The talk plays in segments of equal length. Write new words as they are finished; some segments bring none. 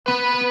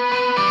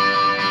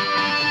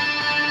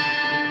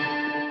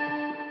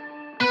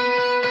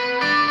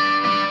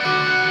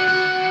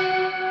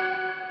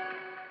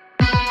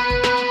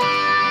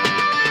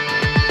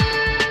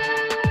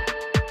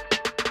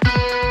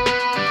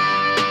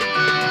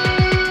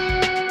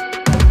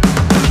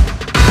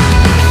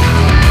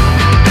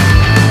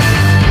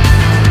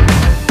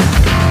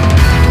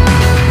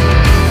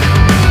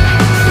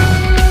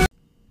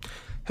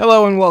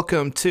Hello and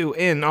welcome to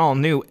an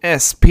all-new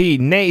SP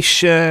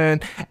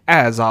Nation.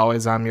 As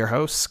always, I'm your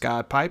host,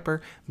 Scott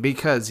Piper,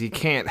 because you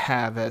can't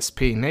have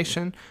SP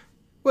Nation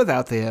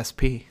without the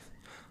SP.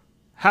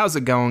 How's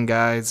it going,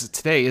 guys?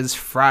 Today is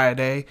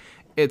Friday.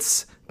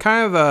 It's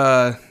kind of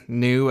a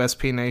new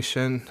SP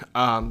Nation,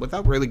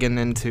 without really getting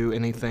into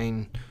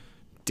anything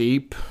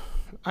deep,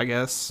 I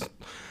guess.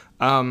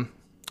 I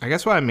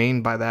guess what I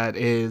mean by that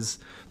is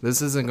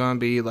this isn't going to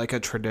be like a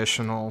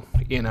traditional,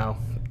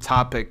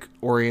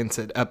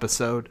 topic-oriented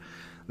episode.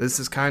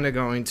 This is kind of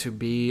going to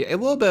be a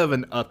little bit of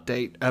an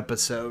update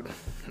episode.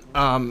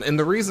 And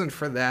the reason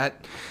for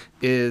that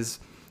is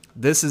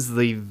this is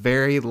the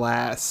very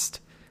last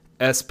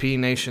SP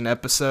Nation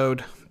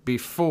episode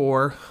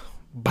before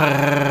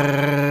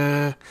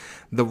the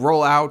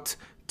rollout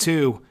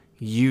to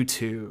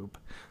YouTube.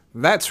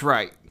 That's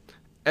right.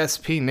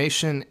 SP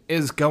Nation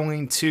is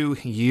going to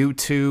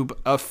YouTube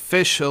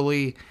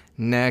officially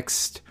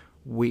next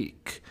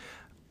week.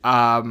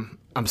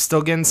 I'm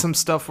still getting some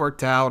stuff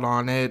worked out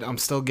on it. I'm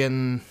still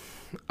getting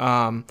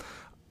a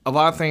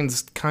lot of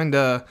things kind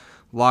of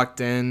locked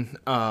in.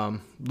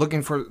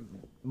 Looking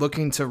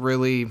to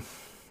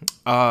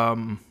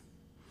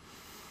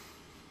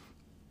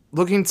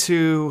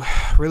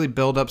really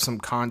build up some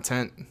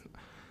content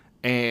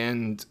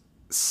and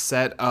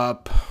set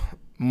up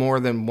more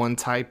than one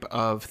type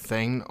of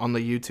thing on the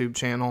YouTube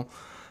channel.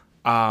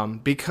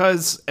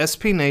 Because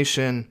SP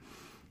Nation,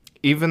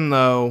 even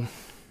though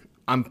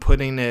I'm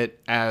putting it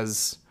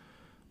as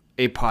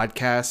a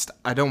podcast,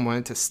 I don't want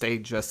it to stay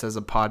just as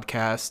a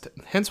podcast.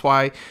 Hence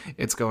why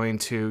it's going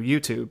to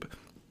YouTube.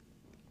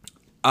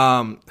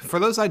 For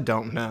those I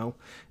don't know,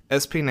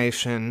 SP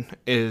Nation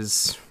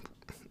is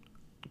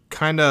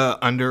kind of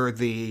under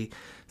the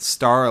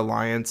Star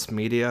Alliance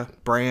Media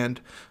brand,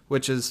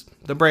 which is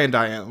the brand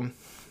I own.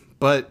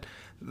 But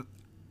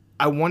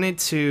I wanted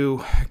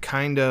to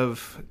kind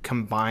of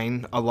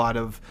combine a lot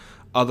of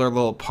other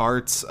little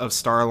parts of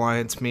Star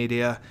Alliance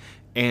Media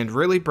and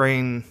really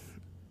bring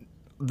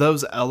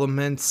those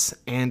elements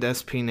and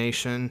SP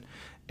Nation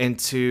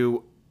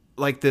into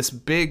like this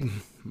big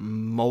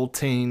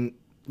molding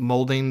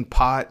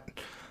pot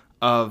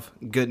of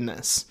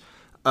goodness.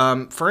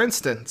 For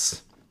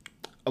instance,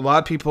 a lot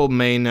of people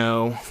may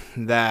know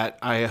that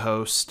I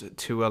host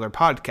two other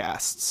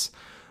podcasts.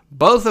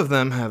 Both of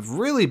them have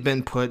really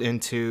been put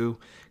into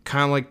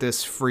kind of like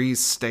this freeze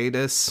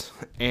status.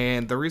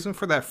 And the reason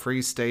for that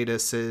freeze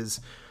status is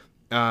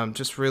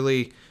just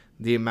really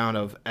the amount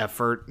of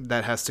effort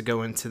that has to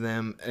go into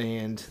them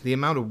and the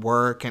amount of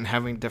work and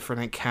having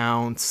different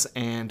accounts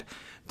and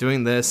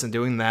doing this and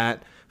doing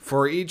that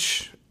for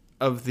each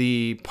of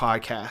the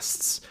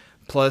podcasts.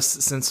 Plus,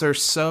 since they're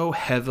so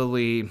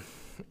heavily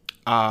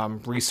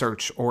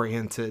research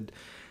oriented,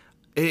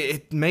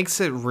 it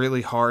makes it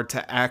really hard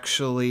to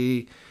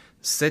actually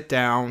sit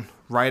down,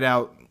 write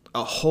out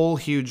a whole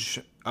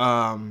huge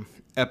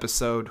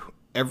episode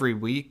every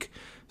week.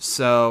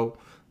 So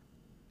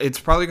it's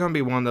probably going to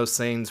be one of those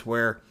things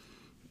where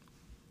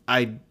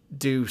I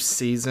do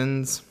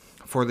seasons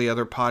for the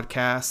other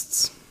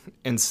podcasts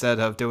instead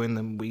of doing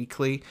them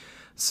weekly.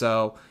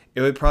 So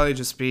it would probably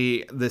just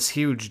be this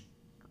huge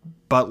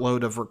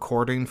buttload of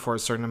recording for a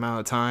certain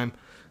amount of time,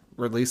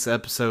 release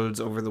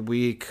episodes over the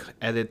week,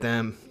 edit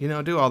them,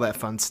 do all that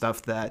fun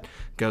stuff that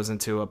goes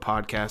into a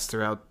podcast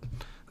throughout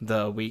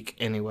the week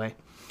anyway.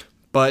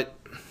 But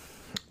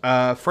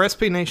for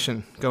SP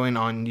Nation going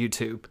on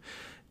YouTube,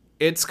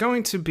 it's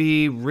going to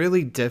be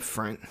really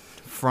different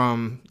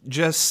from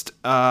just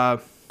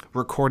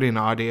recording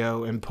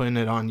audio and putting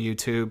it on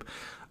YouTube.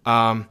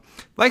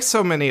 Like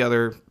so many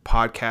other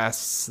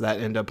podcasts that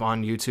end up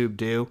on YouTube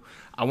do,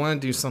 I want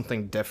to do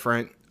something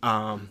different.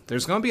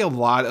 There's going to be a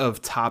lot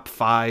of top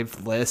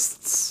 5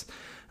 lists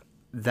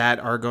that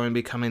are going to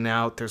be coming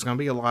out. There's going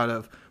to be a lot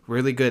of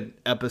really good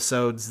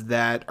episodes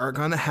that are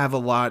going to have a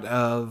lot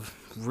of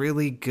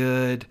really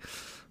good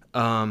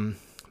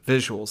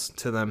visuals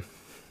to them.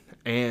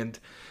 And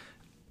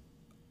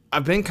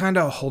I've been kind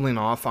of holding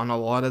off on a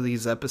lot of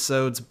these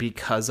episodes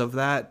because of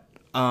that.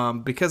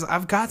 Because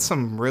I've got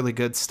some really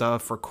good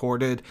stuff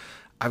recorded.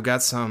 I've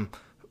got some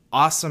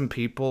awesome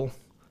people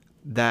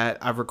that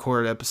I've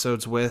recorded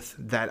episodes with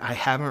that I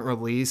haven't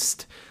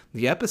released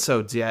the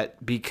episodes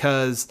yet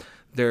because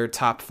they're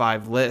top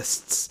 5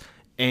 lists.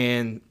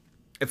 And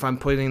if I'm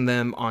putting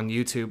them on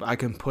YouTube, I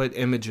can put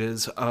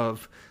images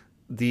of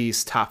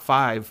these top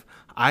 5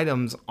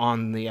 items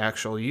on the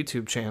actual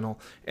YouTube channel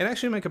and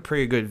actually make a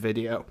pretty good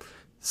video.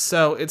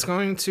 So it's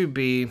going to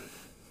be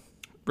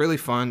really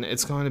fun.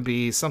 It's going to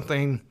be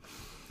something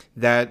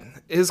that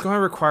is going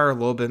to require a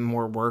little bit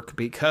more work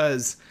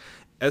because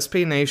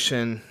SP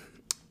Nation,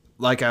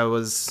 like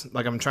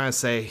I'm trying to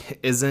say,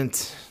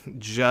 isn't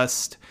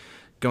just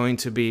going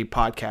to be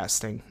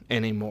podcasting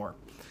anymore.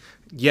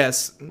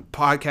 Yes,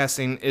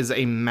 podcasting is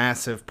a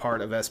massive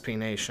part of SP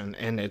Nation,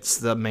 and it's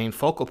the main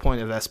focal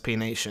point of SP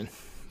Nation.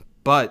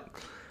 But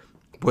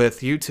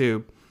with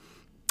YouTube,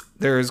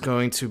 there is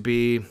going to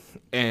be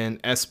an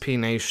SP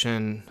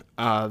Nation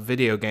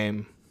video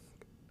game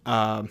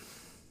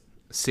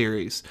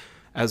series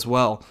as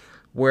well,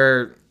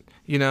 where,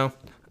 you know,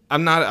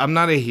 I'm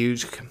not a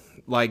huge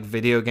like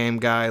video game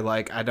guy.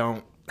 Like, I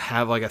don't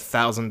have like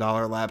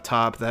 $1,000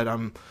 laptop that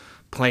I'm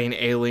playing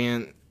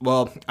Alien.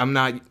 Well, I'm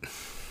not.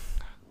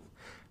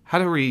 How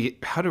to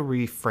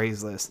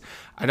rephrase this?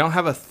 I don't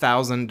have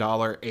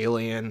 $1,000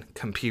 Alien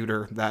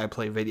computer that I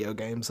play video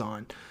games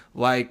on.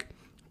 Like,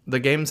 the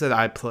games that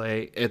I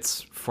play,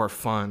 it's for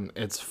fun.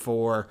 It's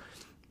for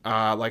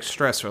like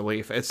stress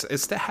relief.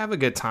 It's to have a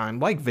good time,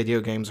 like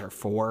video games are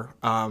for.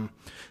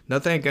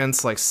 Nothing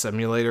against like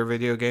simulator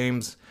video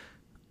games.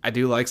 I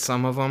do like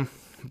some of them,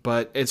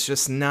 but it's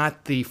just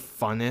not the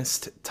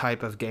funnest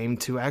type of game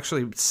to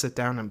actually sit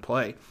down and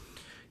play.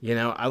 You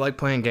know, I like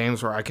playing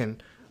games where I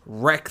can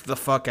wreck the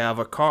fuck out of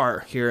a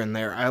car here and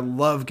there. I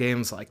love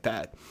games like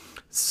that.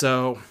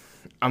 So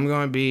I'm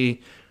going to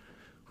be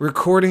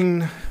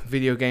recording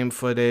video game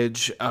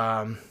footage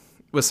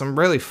with some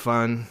really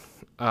fun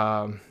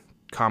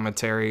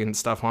commentary and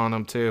stuff on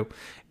them too.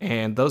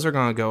 And those are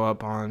going to go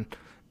up on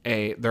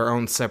their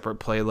own separate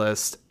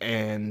playlist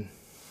and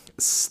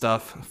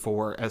stuff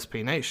for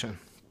SP Nation.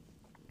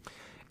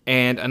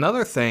 And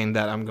another thing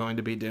that I'm going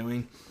to be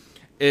doing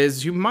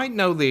is, you might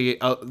know the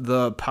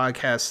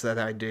podcast that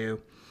I do.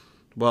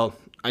 Well,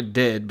 I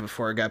did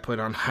before it got put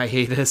on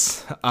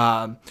hiatus.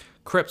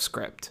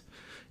 Kript.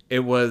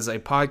 It was a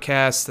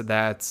podcast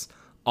that's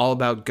all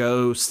about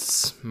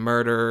ghosts,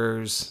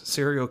 murders,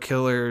 serial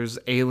killers,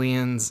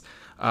 aliens,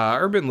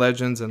 urban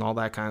legends, and all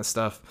that kind of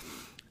stuff.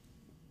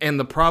 And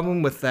the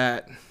problem with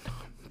that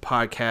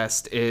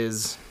podcast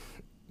is,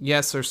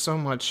 yes, there's so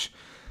much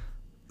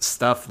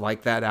stuff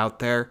like that out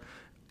there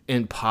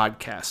in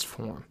podcast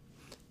form.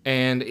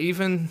 And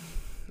even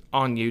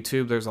on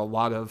YouTube, there's a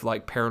lot of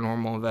like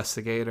paranormal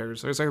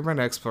investigators. There's urban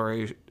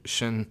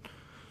exploration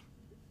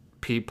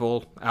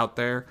people out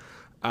there.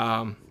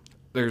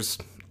 There's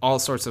all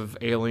sorts of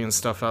alien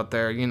stuff out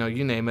there. You know,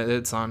 you name it,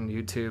 it's on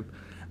YouTube.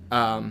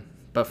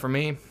 But for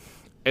me,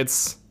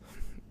 it's,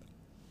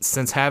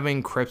 since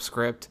having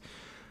kript,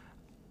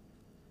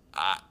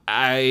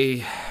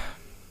 I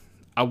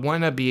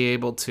want to be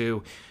able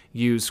to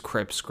use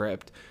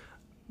kript.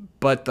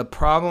 But the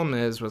problem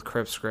is with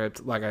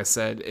kript, like I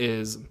said,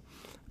 is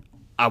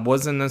I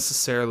wasn't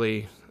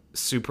necessarily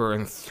super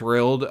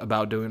enthralled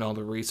about doing all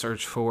the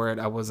research for it.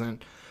 I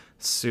wasn't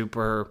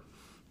super,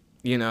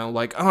 you know,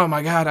 like, oh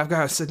my God, I've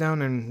got to sit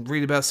down and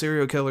read about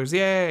serial killers.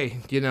 Yay.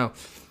 You know,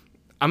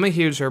 I'm a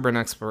huge urban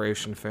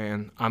exploration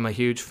fan. I'm a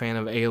huge fan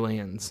of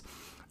aliens.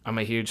 I'm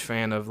a huge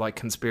fan of like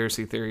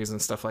conspiracy theories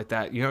and stuff like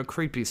that. You know,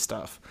 creepy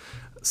stuff.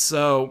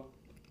 So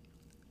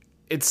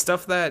it's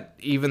stuff that,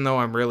 even though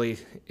I'm really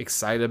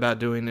excited about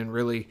doing and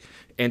really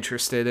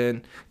interested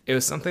in, it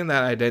was something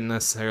that I didn't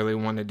necessarily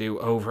want to do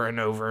over and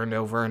over and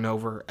over and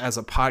over as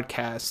a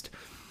podcast,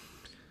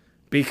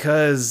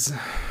 because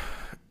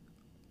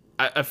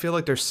I feel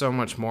like there's so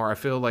much more. I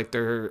feel like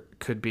there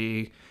could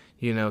be,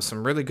 you know,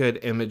 some really good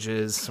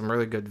images, some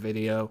really good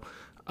video,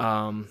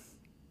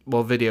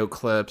 video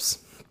clips.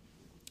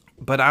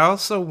 But I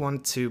also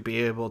want to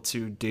be able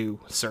to do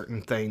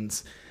certain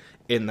things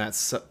in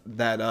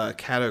that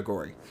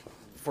category.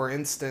 For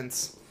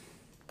instance,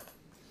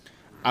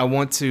 I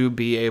want to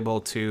be able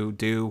to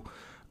do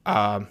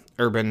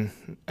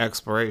urban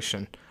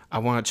exploration. I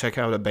want to check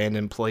out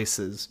abandoned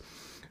places.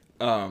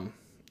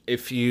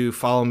 If you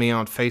follow me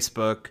on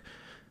Facebook,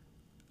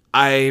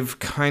 I've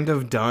kind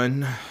of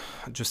done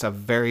just a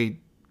very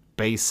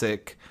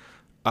basic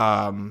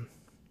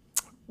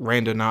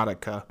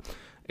randonautica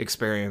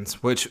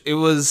experience, which it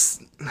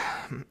was,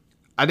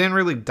 I didn't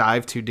really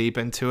dive too deep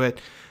into it.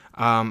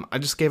 I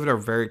just gave it a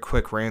very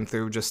quick ran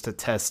through just to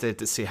test it,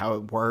 to see how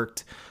it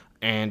worked,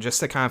 and just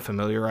to kind of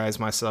familiarize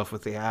myself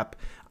with the app.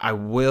 I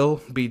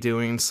will be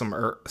doing some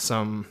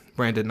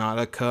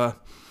randonautica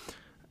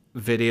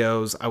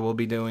videos. I will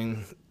be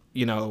doing,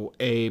 you know,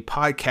 a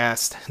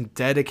podcast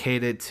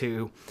dedicated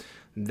to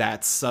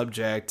that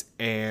subject,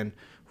 and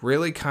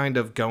really kind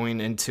of going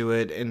into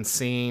it and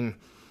seeing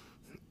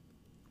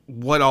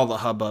what all the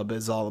hubbub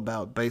is all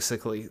about,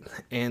 basically,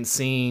 and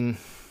seeing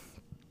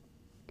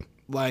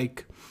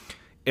like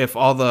if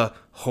all the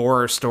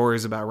horror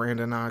stories about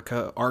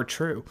randonautica are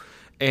true.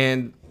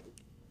 And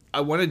I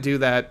want to do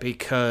that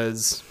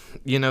because,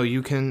 you know,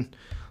 you can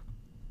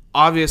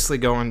obviously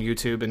go on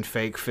YouTube and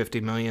fake 50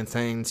 million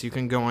things. You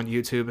can go on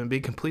YouTube and be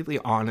completely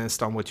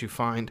honest on what you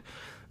find.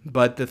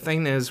 But the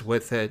thing is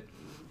with it,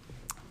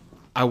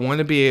 I want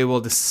to be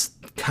able to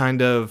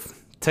kind of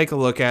take a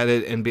look at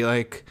it and be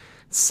like,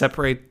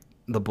 separate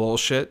the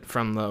bullshit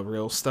from the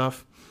real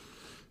stuff.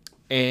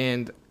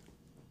 And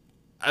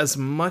as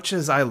much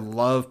as I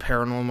love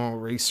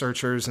paranormal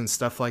researchers and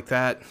stuff like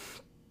that,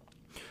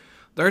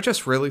 there are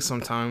just really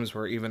some times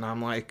where even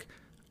I'm like,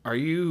 are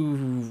you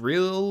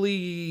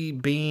really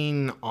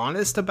being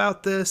honest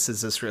about this?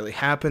 Is this really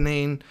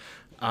happening?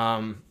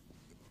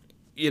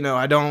 You know,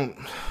 I don't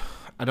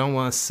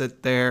want to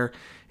sit there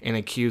and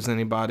accuse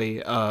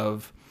anybody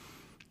of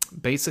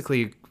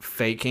basically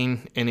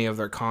faking any of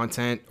their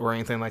content or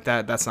anything like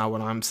that. That's not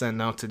what I'm setting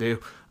out to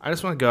do. I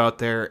just want to go out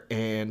there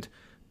and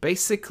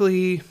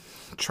basically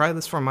try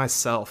this for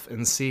myself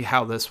and see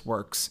how this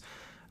works,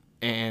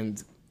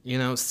 and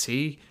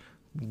see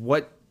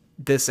what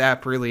this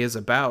app really is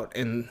about.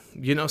 And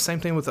same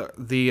thing with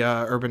the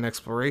urban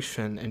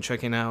exploration and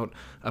checking out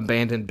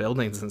abandoned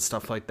buildings and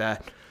stuff like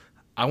that.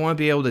 I want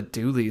to be able to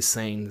do these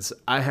things.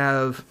 I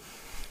have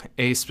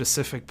a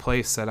specific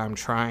place that I'm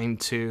trying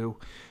to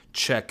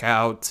check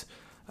out.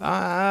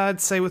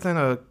 I'd say within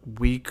a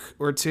week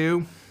or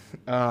two.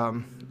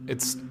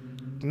 It's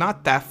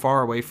not that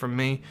far away from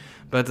me,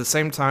 but at the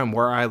same time,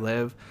 where I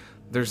live,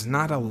 there's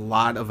not a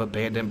lot of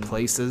abandoned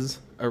places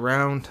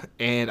around,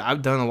 and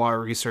I've done a lot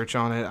of research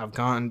on it. I've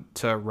gone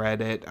to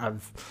Reddit.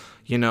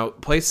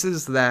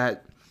 Places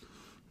that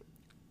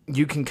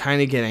you can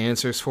kind of get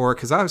answers for,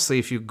 because obviously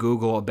if you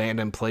Google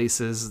abandoned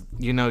places,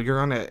 you're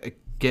going to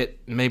get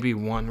maybe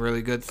one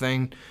really good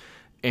thing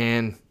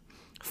and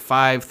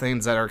 5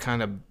 things that are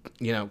kind of,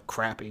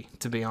 crappy,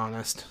 to be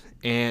honest.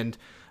 And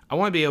I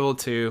want to be able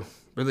to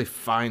really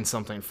find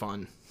something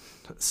fun.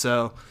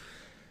 So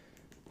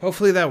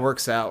hopefully that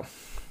works out.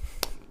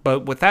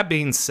 But with that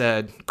being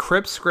said,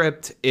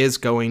 kript is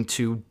going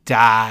to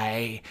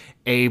die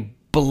a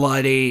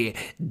bloody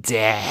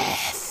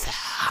death.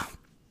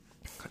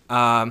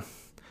 And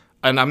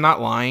I'm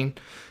not lying.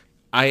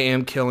 I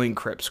am killing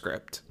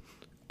kript.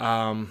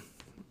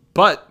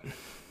 But,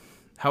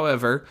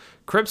 however,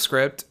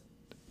 kript,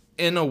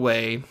 in a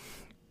way,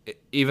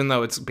 even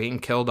though it's being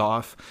killed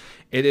off,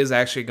 it is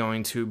actually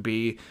going to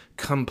be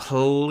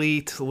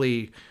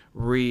completely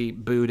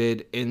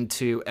rebooted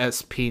into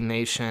SP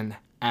Nation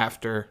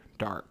After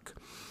Dark.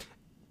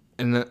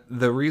 And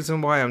the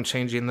reason why I'm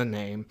changing the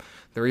name,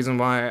 the reason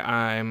why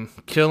I'm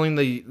killing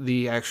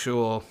the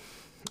actual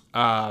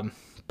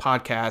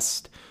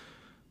podcast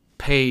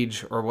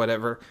page or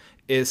whatever,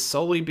 is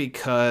solely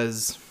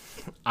because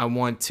I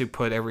want to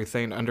put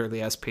everything under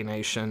the SP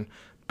Nation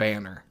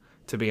banner,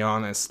 to be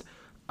honest.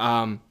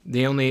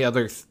 The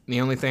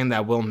only thing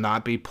that will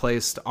not be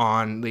placed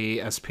on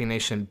the SP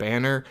Nation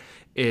banner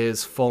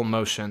is full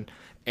motion.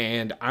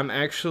 And I'm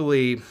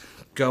actually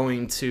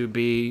going to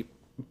be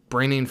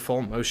bringing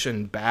full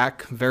motion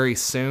back very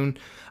soon.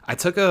 I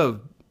took a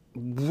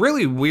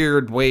really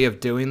weird way of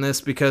doing this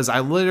because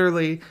I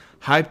literally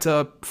hyped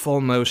up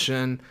full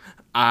motion.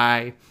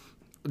 I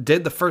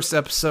did the first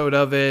episode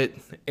of it,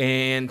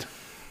 and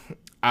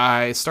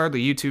I started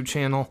the YouTube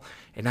channel,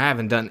 and I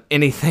haven't done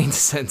anything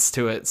since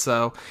to it.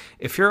 So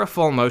if you're a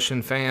full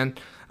motion fan,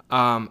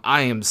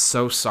 I am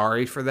so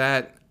sorry for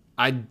that.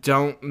 I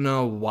don't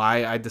know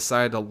why I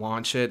decided to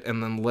launch it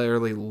and then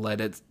literally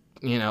let it,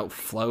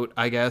 float,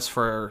 I guess,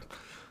 for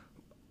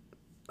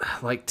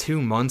like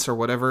 2 months or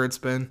whatever it's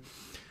been.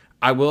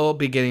 I will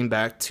be getting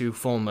back to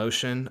full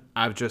motion.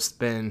 I've just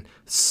been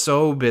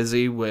so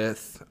busy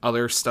with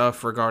other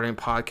stuff regarding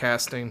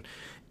podcasting,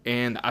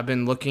 and I've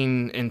been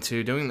looking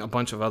into doing a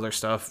bunch of other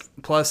stuff.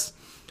 Plus,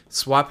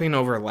 swapping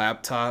over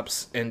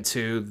laptops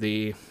into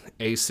the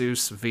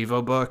Asus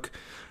VivoBook.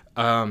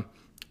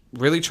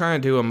 Really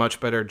trying to do a much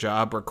better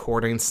job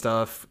recording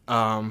stuff.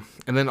 And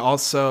then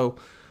also,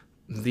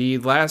 the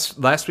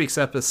last week's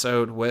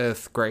episode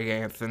with Greg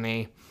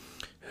Anthony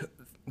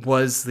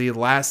was the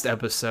last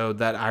episode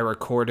that I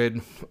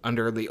recorded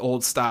under the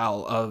old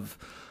style of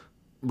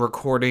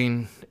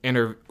recording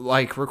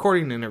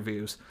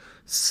interviews.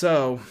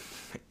 So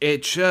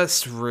it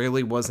just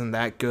really wasn't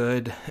that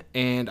good,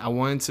 and I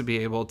wanted to be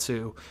able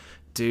to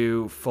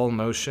do full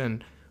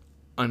motion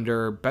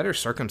under better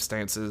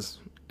circumstances,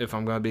 if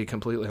I'm going to be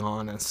completely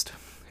honest.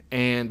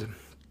 And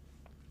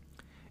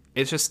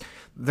it's just,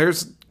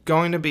 there's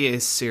going to be a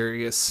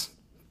serious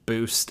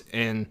boost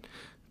in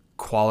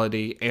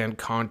quality and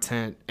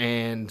content,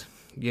 and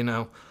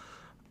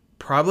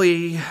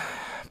probably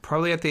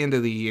at the end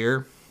of the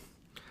year,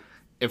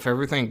 if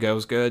everything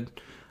goes good,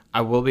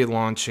 I will be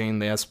launching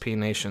the SP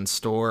Nation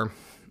store.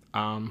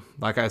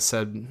 Like I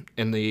said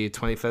in the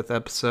 25th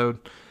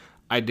episode,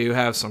 I do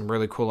have some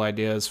really cool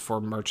ideas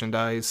for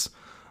merchandise,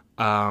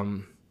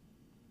 like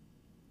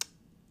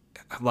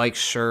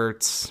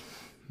shirts,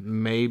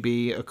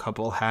 maybe a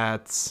couple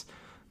hats,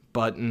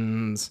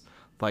 buttons,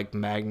 like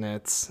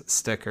magnets,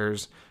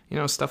 stickers,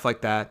 stuff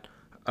like that.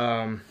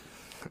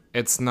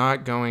 It's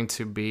not going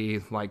to be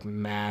like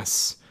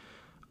mass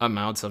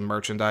amounts of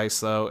merchandise,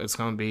 though. It's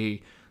going to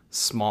be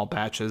small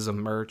batches of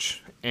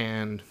merch,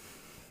 and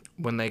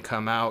when they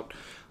come out,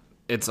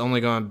 it's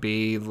only going to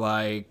be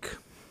like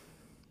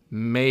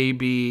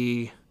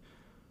maybe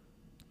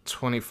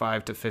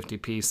 25 to 50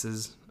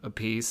 pieces a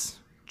piece,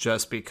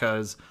 just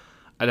because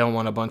I don't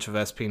want a bunch of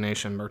SP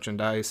Nation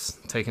merchandise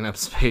taking up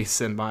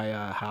space in my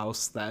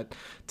house. That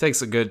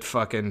takes a good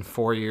fucking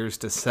 4 years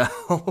to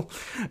sell.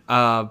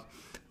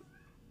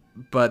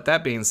 But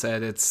that being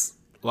said, it's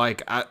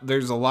like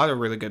there's a lot of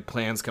really good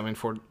plans coming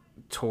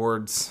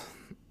towards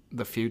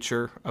the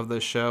future of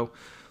this show.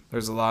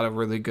 There's a lot of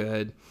really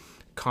good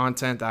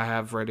content I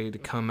have ready to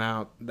come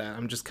out that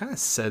I'm just kind of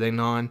sitting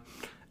on.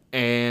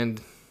 And,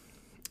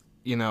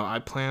 I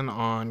plan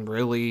on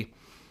really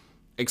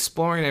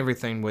exploring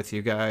everything with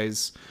you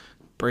guys,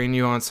 bringing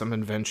you on some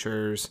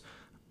adventures,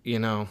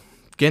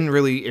 getting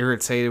really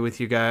irritated with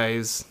you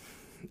guys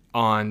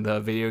on the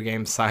video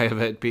game side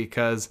of it,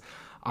 because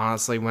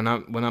honestly, when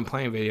I'm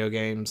playing video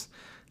games,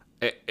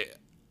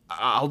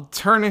 I'll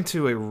turn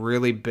into a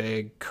really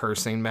big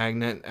cursing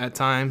magnet at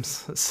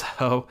times.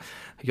 So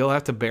you'll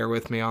have to bear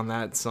with me on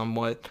that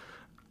somewhat.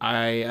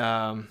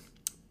 Some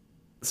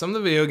of the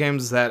video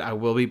games that I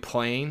will be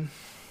playing,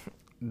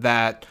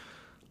 that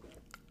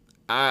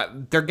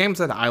they're games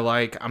that I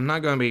like. I'm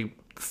not going to be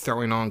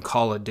throwing on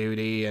Call of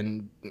Duty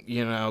and,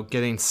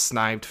 getting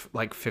sniped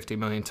like 50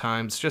 million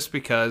times just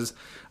because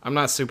I'm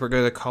not super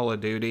good at Call of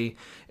Duty.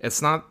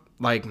 It's not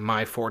like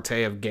my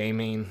forte of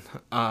gaming.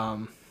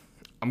 I'm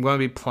going to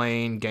be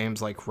playing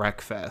games like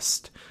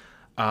Wreckfest,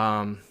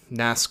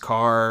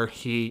 NASCAR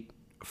Heat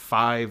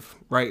 5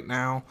 right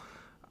now.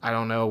 I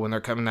don't know when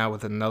they're coming out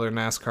with another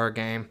NASCAR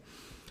game.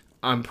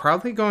 I'm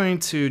probably going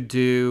to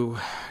do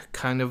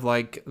kind of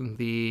like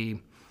the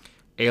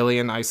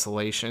Alien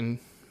Isolation,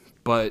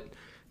 but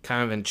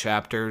kind of in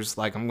chapters.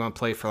 Like, I'm going to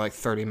play for like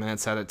 30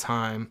 minutes at a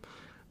time,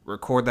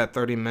 record that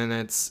 30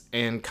 minutes,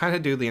 and kind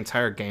of do the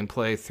entire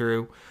gameplay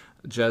through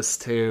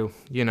just to,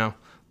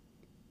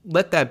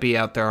 let that be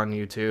out there on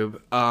YouTube.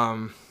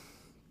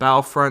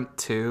 Battlefront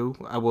 2,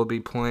 I will be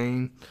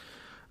playing.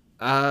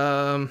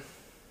 I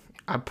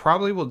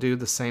probably will do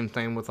the same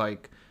thing with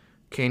like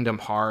Kingdom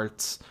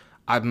Hearts.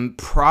 I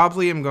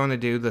probably am going to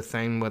do the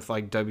thing with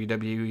like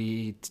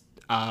WWE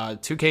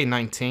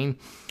 2K19,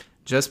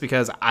 just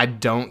because I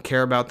don't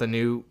care about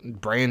the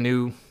brand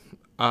new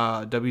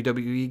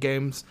WWE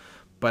games,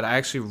 but I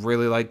actually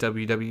really like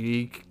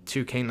WWE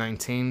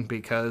 2K19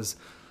 because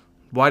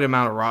wide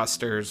amount of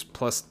rosters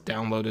plus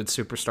downloaded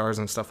superstars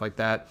and stuff like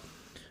that.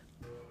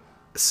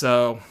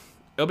 So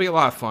it'll be a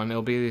lot of fun.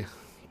 It'll be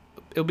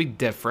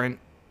different.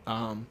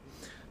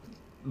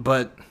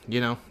 But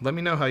let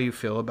me know how you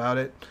feel about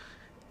it.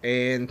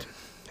 And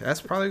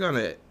that's probably going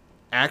to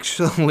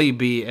actually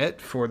be it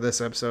for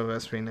this episode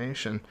of SP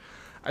Nation.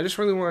 I just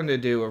really wanted to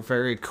do a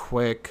very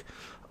quick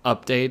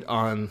update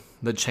on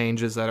the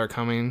changes that are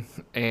coming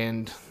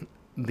and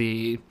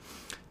the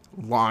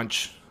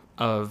launch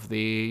of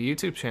the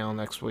YouTube channel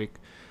next week.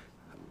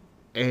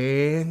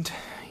 And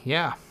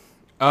yeah.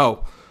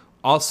 Oh,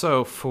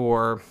 also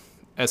for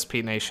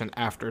SP Nation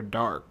After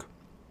Dark,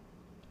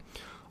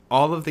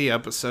 all of the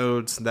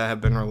episodes that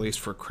have been released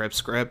for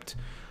kript,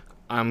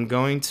 I'm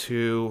going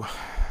to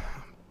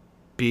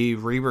be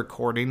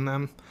re-recording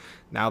them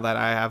now that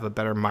I have a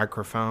better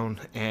microphone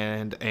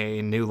and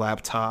a new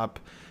laptop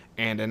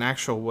and an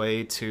actual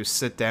way to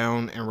sit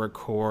down and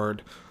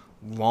record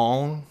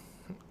long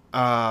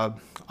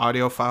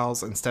audio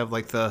files instead of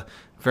like the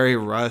very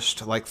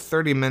rushed like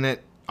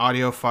 30-minute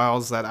audio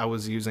files that I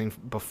was using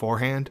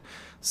beforehand.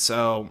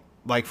 So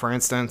like, for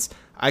instance,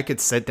 I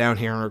could sit down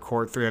here and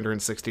record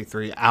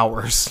 363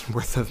 hours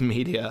worth of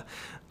media.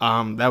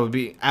 That would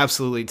be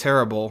absolutely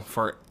terrible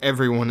for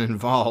everyone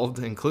involved,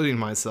 including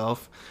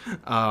myself.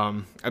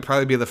 I'd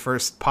probably be the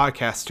first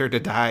podcaster to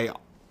die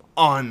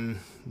on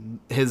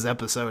his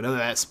episode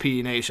of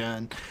SP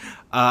Nation.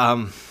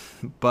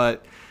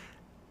 But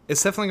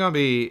it's definitely going to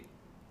be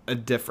a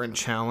different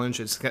challenge.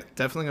 It's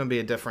definitely going to be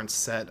a different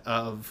set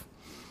of,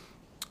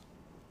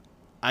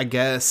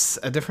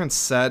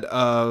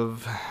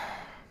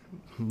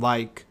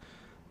 like,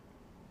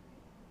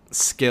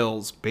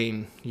 skills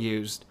being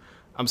used.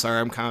 I'm sorry,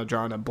 I'm kind of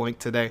drawing a blank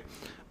today.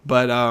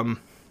 But,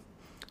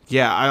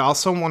 yeah, I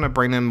also want to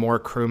bring in more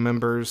crew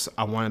members.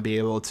 I want to be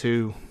able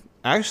to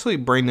actually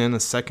bring in a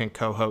second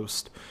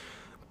co-host,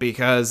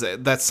 because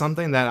that's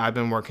something that I've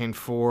been working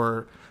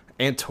for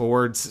and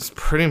towards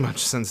pretty much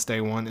since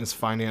day one, is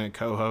finding a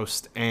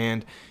co-host.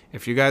 And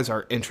if you guys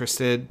are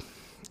interested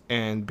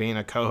in being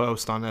a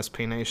co-host on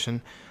SP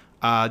Nation,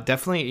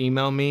 definitely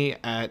email me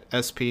at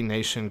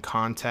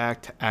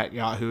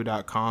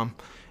spnationcontact@yahoo.com,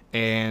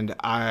 and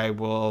I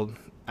will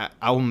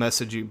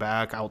message you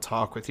back. I'll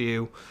talk with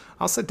you.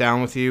 I'll sit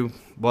down with you,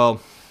 well,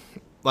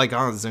 like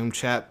on a Zoom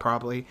chat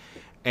probably,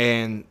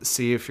 and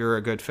see if you're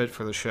a good fit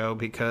for the show.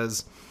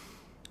 Because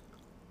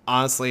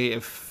honestly,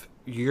 if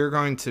you're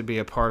going to be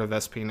a part of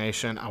SP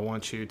Nation, I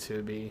want you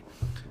to be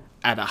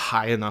at a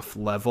high enough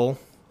level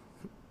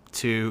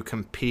to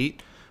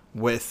compete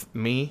with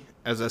me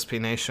as SP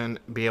Nation,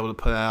 be able to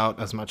put out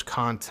as much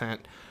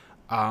content,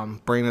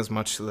 bring as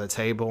much to the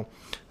table.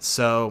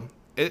 So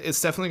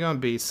it's definitely going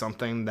to be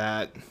something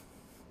that,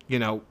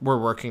 we're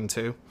working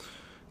to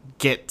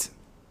get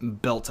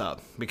built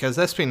up, because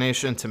SP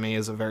Nation to me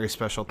is a very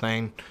special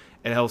thing.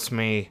 It helps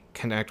me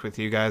connect with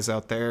you guys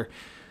out there,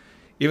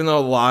 even though a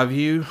lot of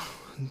you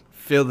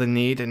feel the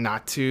need and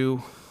not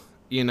to,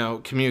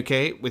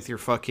 communicate with your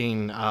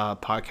fucking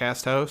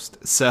podcast host.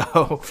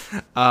 So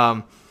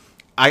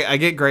I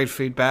get great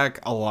feedback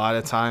a lot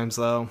of times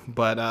though,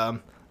 but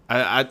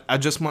I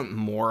just want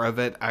more of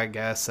it. I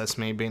guess that's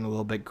me being a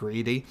little bit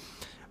greedy,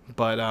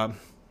 but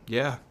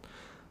yeah,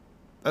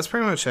 that's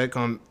pretty much it.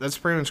 That's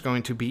pretty much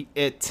going to be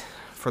it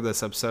for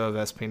this episode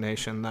of SP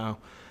Nation though.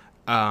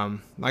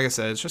 Like I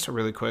said, it's just a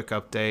really quick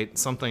update,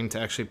 something to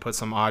actually put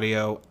some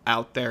audio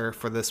out there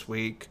for this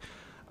week.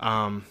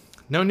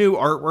 No new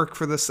artwork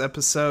for this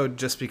episode,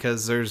 just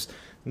because there's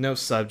no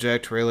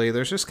subject, really.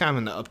 There's just kind of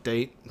an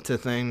update to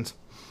things.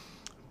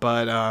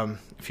 But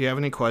if you have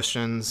any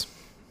questions,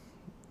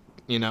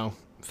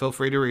 feel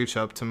free to reach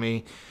up to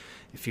me.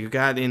 If you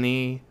got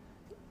any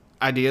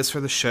ideas for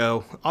the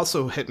show,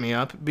 also hit me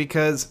up,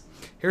 because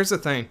here's the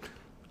thing.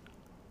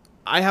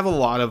 I have a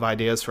lot of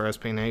ideas for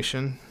SB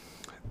Nation,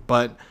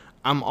 but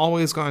I'm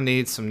always going to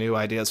need some new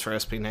ideas for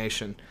SB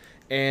Nation.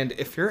 And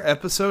if your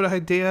episode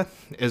idea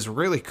is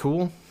really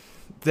cool,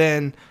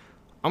 then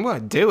I'm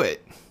going to do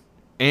it.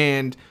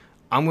 And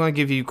I'm going to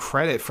give you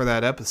credit for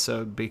that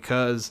episode,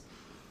 because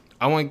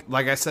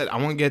like I said, I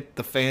want to get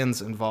the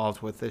fans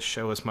involved with this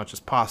show as much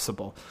as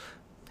possible.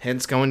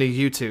 Hence going to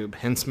YouTube,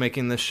 hence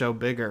making this show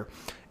bigger.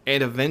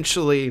 And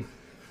eventually,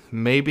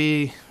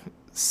 maybe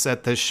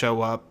set this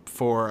show up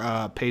for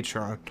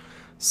Patreon.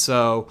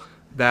 So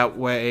that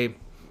way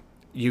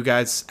you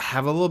guys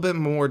have a little bit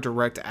more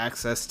direct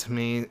access to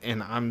me,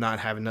 and I'm not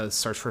having to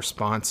search for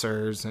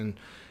sponsors and,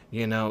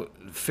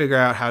 figure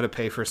out how to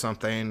pay for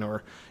something,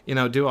 or,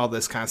 do all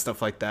this kind of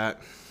stuff like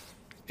that.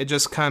 It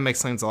just kind of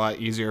makes things a lot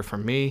easier for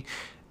me,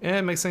 and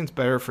it makes things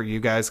better for you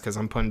guys, because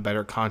I'm putting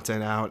better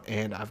content out,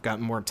 and I've got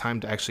more time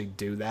to actually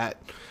do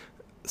that.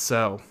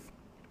 So,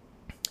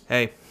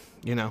 hey,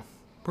 we're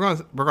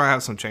gonna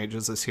have some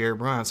changes this year.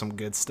 We're gonna have some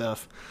good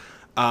stuff.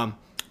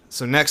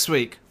 So next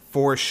week,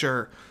 for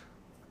sure,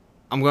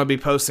 I'm going to be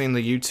posting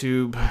the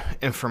YouTube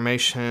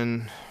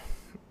information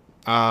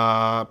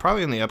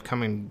probably in the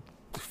upcoming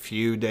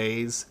few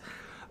days.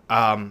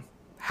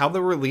 How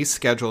the release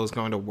schedule is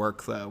going to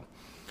work, though.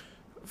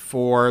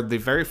 For the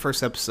very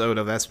first episode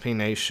of SP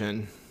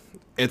Nation,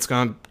 it's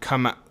going to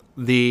come out.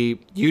 The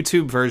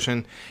YouTube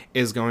version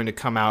is going to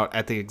come out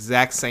at the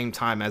exact same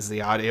time as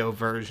the audio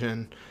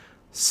version.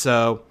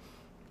 So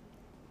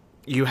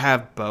you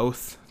have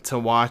both to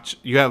watch.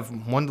 You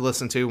have one to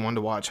listen to, one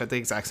to watch at the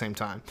exact same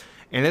time.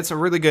 And it's a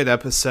really good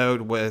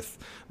episode with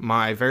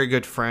my very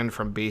good friend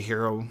from Be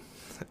Hero,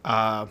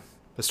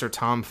 Mr.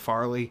 Tom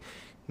Farley.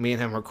 Me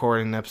and him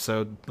recorded an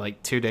episode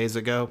like 2 days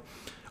ago,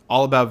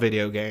 all about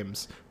video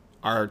games.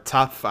 Our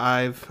top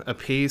 5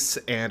 apiece,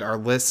 and our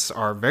lists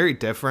are very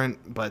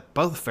different, but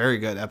both very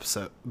good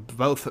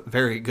both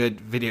very good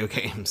video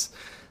games.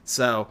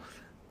 So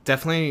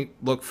definitely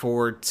look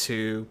forward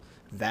to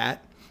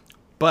that.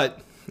 But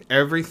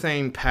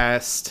everything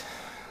past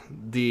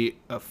the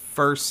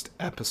first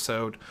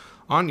episode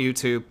on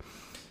YouTube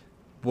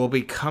will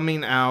be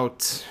coming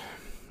out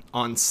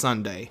on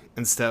Sunday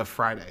instead of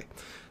Friday.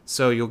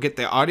 So you'll get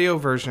the audio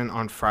version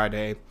on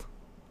Friday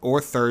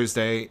or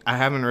Thursday. I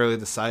haven't really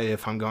decided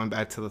if I'm going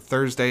back to the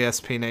Thursday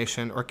SP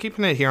Nation or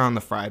keeping it here on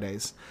the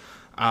Fridays.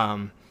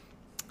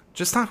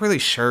 Just not really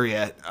sure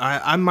yet.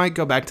 I might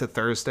go back to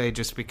Thursday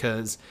just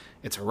because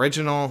it's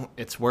original.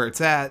 It's where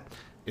it's at.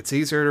 It's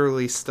easier to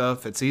release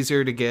stuff. It's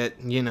easier to get,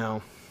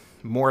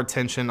 more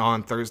attention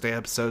on Thursday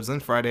episodes than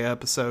Friday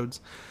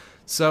episodes.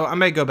 So I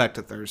may go back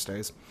to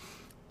Thursdays.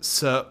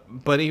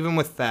 But even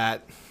with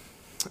that,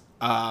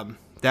 the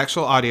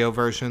actual audio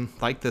version,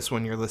 like this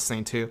one you're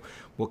listening to,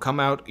 will come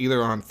out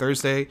either on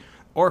Thursday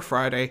or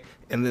Friday.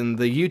 And then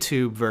the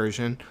YouTube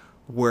version,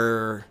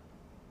 where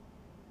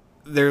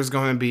there's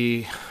going to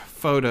be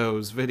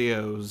photos,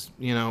 videos,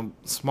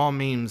 small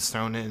memes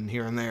thrown in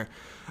here and there.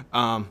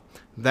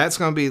 That's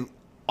going to be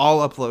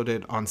all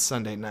uploaded on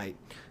Sunday night.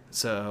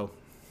 So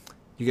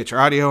you get your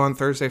audio on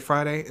Thursday,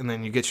 Friday, and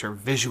then you get your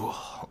visual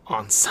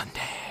on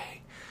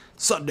Sunday.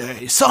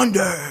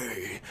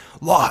 Sunday,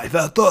 live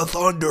at the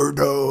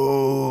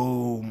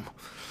Thunderdome.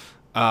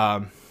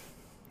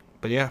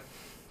 But yeah,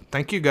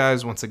 thank you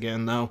guys once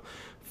again, though,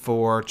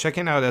 for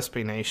checking out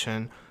SP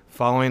Nation,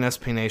 following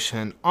SP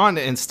Nation on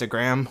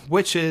Instagram,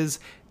 which is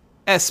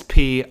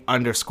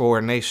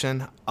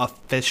SP_Nation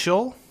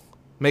official.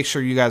 Make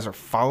sure you guys are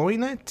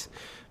following it.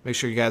 Make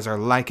sure you guys are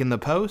liking the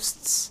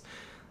posts,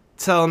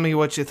 telling me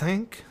what you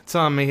think,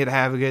 telling me to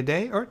have a good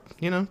day, or,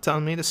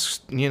 telling me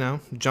to,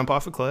 jump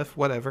off a cliff,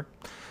 whatever.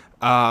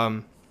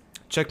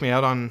 Check me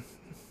out on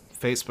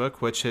Facebook,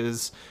 which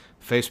is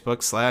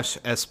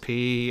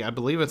Facebook/SP, I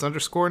believe it's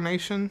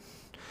 _Nation.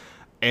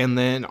 And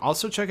then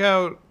also check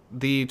out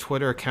the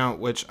Twitter account,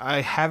 which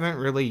I haven't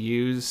really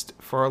used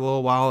for a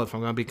little while, if I'm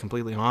going to be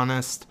completely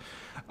honest,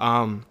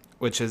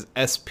 which is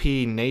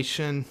SP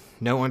Nation,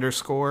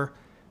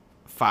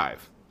 _5.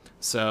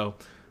 So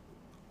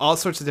all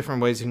sorts of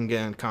different ways you can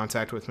get in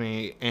contact with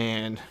me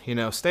and,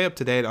 stay up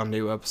to date on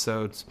new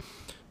episodes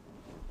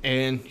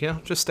and,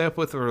 just stay up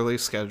with the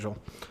release schedule.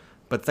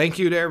 But thank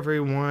you to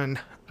everyone.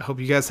 I hope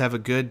you guys have a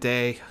good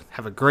day.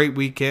 Have a great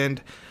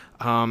weekend.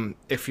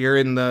 If you're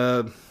in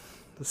the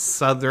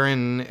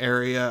southern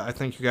area, I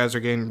think you guys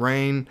are getting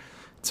rain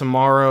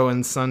tomorrow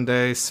and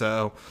Sunday.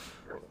 So,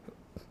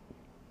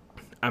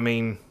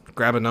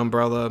 grab an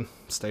umbrella,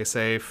 stay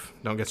safe,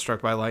 don't get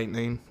struck by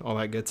lightning, all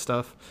that good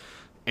stuff.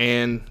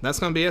 And that's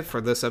going to be it for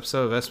this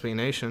episode of SB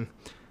Nation.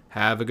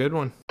 Have a good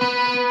one.